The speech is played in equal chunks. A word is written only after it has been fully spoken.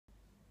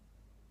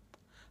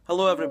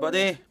Hello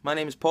everybody, my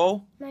name is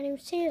Paul, My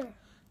name's Taylor.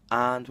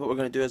 and what we're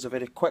going to do is a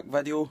very quick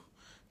video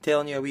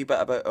telling you a wee bit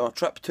about our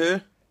trip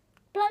to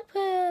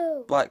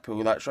Blackpool!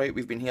 Blackpool. That's right,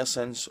 we've been here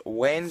since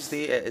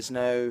Wednesday. It is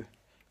now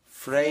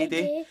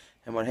Friday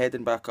and we're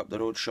heading back up the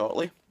road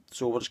shortly.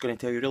 So we're just going to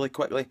tell you really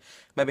quickly,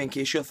 maybe in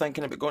case you're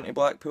thinking about going to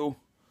Blackpool,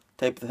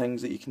 type of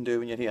things that you can do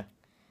when you're here.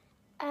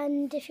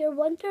 And if you're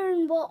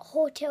wondering what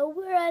hotel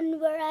we're in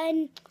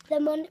the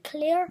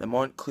Montclair. The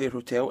Montclair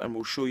Hotel, and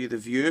we'll show you the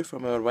view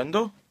from our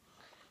window.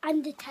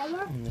 And the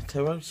tower. And the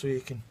tower, so you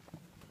can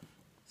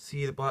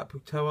see the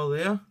Blackpool Tower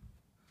there.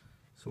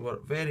 So we're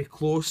very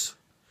close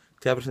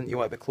to everything you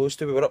want to be close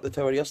to. We were up the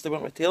tower yesterday,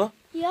 weren't we, Taylor?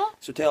 Yeah.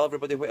 So tell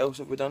everybody, what else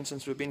have we done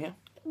since we've been here?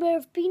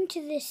 We've been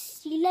to the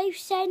Sea Life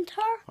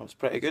Centre. That was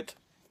pretty good.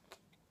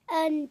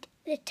 And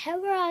the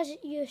tower, as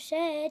you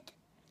said.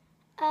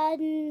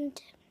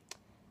 And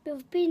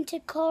we've been to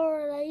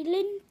Coral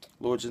Island.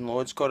 Loads and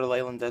loads. Coral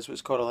Island is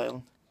what's Coral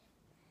Island.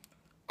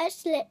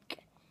 It's like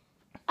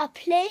a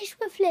place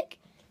with like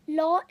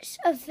lots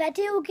of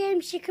video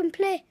games you can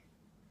play.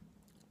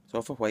 It's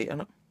awful white,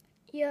 isn't it?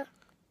 Yeah.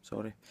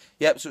 Sorry.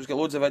 Yep, so it's got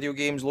loads of video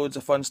games, loads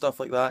of fun stuff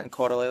like that in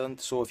Coral Island.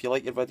 So if you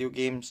like your video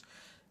games,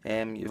 you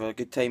have a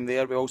good time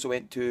there. We also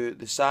went to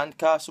the Sand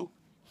Castle.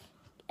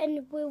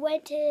 And we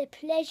went to the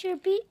Pleasure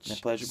Beach. The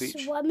Pleasure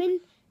Beach. Swimming.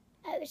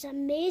 It was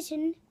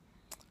amazing.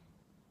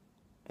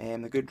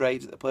 The good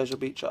rides at the Pleasure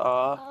Beach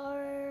are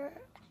Or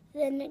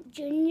the Nick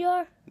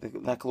Junior. the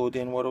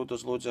Nickelodeon World.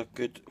 There's loads of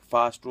good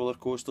fast roller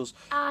coasters.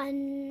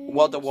 And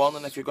Word of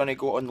warning, if you're going to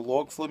go on the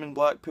log flume in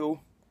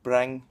Blackpool,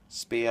 bring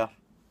spare,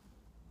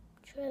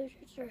 trousers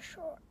or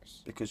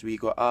shorts. because we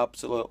got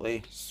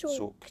absolutely Soaked.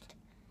 soaked.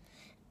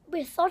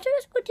 We thought it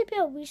was going to be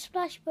a wee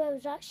splash, but it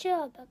was actually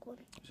a big one.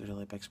 It was a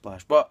really big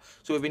splash. But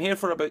so we've been here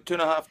for about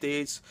 2.5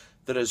 days.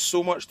 There is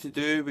so much to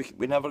do.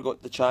 We never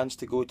got the chance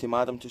to go to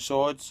Madame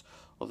Tussauds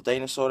or the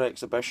dinosaur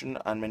exhibition,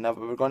 and we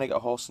were going to get a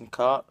horse and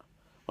cart,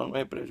 weren't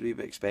we? But it was a wee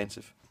bit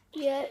expensive.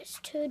 Yeah, it's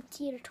too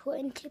dear,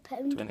 £20.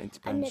 £20.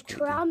 And the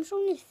tram's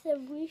only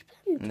 £3.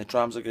 And the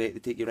trams are great, they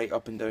take you right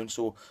up and down,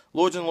 so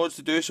loads and loads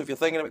to do. So if you're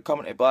thinking about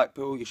coming to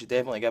Blackpool, you should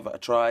definitely give it a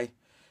try.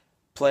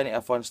 Plenty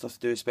of fun stuff to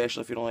do,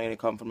 especially if you're only going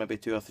to come for maybe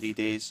 2 or 3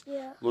 days.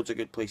 Yeah. Loads of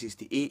good places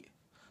to eat,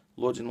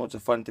 loads and loads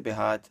of fun to be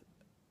had,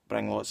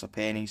 bring lots of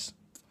pennies,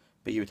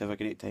 but you would have a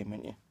great time,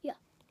 wouldn't you? Yeah.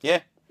 Yeah?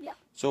 Yeah.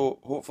 So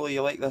hopefully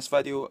you like this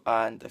video,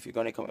 and if you're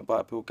going to come to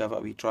Blackpool, give it a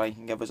wee try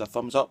and give us a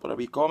thumbs up or a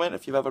wee comment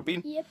if you've ever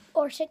been. Yep,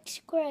 or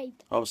subscribe.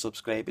 Or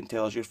subscribe and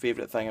tell us your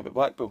favourite thing about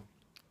Blackpool.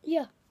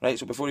 Yeah. Right,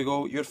 so before you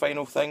go, your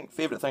final thing,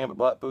 favourite thing about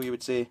Blackpool, you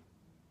would say?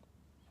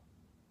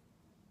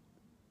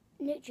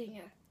 Nick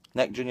Junior.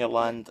 Nick Junior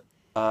land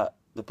at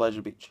the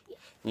Pleasure Beach. Yeah.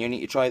 And you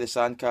need to try the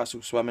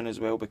sandcastle swimming as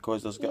well,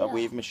 because there's got a Yeah.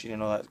 wave machine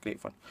and all that. It's great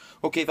fun.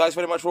 Okay, thanks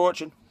very much for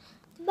watching.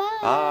 Bye.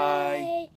 Bye.